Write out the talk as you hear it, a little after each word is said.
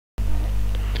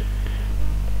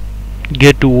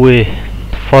Gateway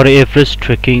for Everest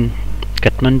trekking,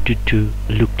 Kathmandu to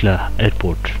Lukla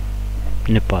Airport,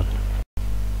 Nepal.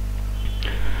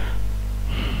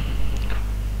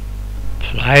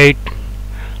 Flight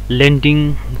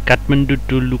landing Kathmandu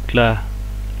to Lukla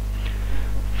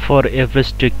for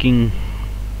Everest trekking.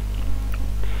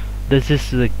 This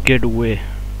is the gateway.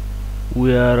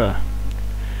 We are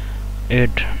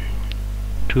at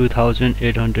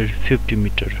 2850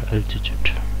 meter altitude.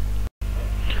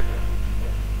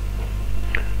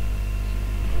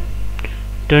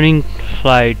 Turning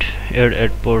flight air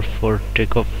airport for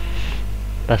takeoff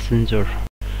passenger.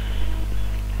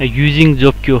 Using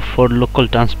Zopkyo for local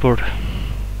transport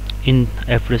in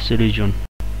Everest region.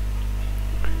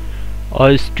 Or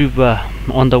Stupa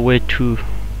on the way to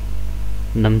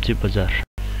Namche Bazar.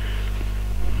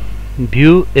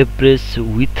 View Everest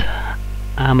with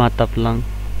Amataplang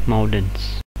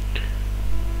mountains.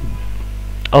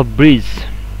 A bridge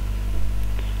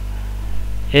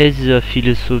as a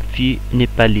philosophy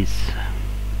Nepalese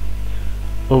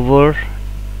over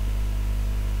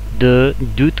the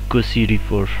Kosi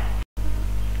River.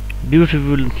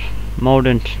 Beautiful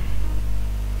mountain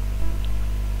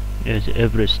as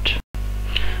Everest.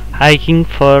 Hiking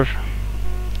for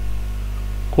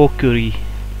Kokuri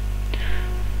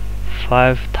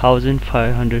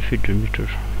 5550 meters.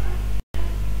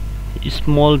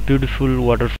 Small beautiful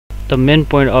waterfall. The main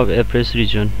point of Everest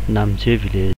region, Namche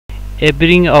village.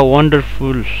 Appearing a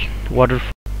wonderful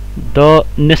waterfall. The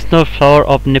national flower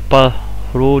of Nepal,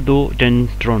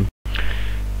 rhododendron.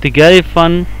 The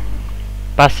Garifan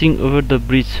passing over the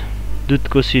bridge,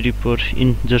 Kosi River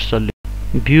in Jerusalem.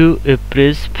 View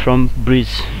Everest from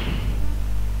bridge,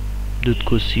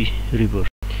 Kosi River.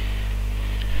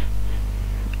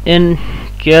 And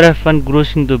Garifan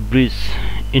crossing the bridge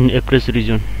in Everest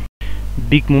region.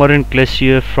 Big Mountain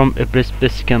Glacier from Everest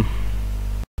Base Camp.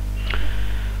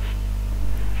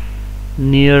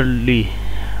 Nearly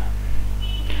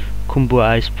Khumbu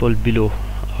Icefall below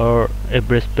or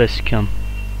Everest Base Camp.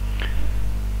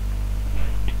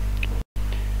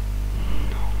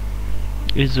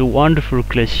 It's a wonderful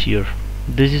glacier.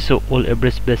 This is a old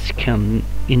Everest Base Camp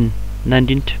in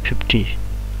 1950.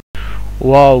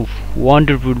 Wow,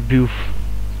 wonderful view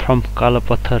from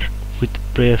Kalapatthar with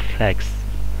prayer flags.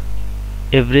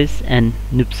 Everest and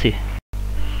Nupse.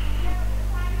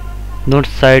 North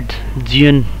side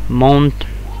Gian Mount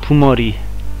Pumori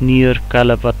near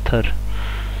Kalapatthar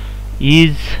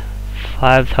is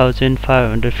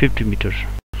 5550 meters.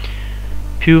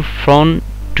 View from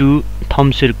to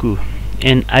Thamserku,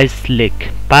 an ice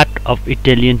lake, part of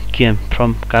Italian camp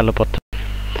from Kalapatthar.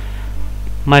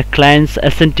 My clients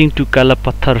ascending to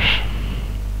Kalapatthar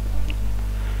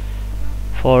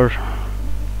for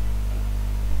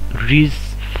reach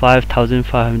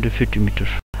 5550 meters.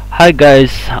 Hi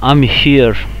guys, I'm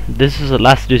here. This is the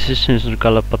last destination in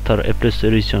Kalapatthar Everest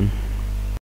region.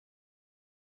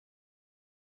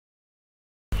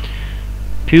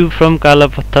 View from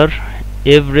Kalapatthar,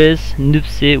 Everest,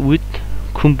 Nupse with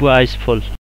Khumbu Icefall.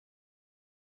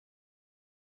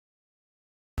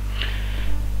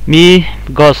 Me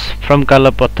Gus from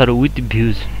Kalapatthar with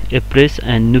views, Everest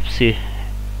and Nupse.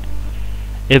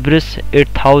 Everest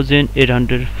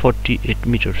 8848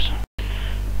 meters.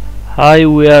 Hi,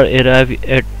 we are arrived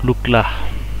at Lukla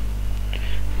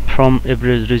from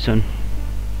Everest region.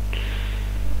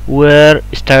 Where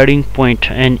starting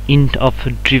point and end of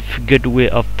drift gateway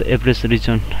of the Everest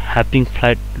region, having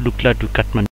flight Lukla to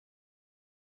Kathmandu.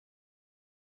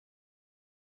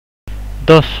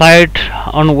 The flight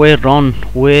on way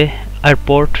runway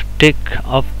airport take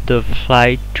off the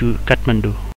flight to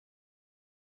Kathmandu.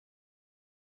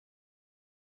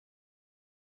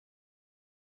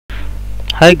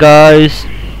 Hi guys,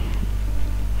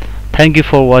 thank you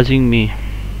for watching me.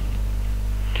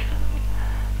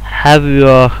 Have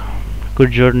a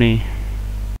good journey.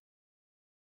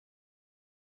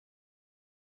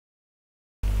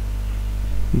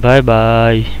 Bye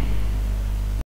bye.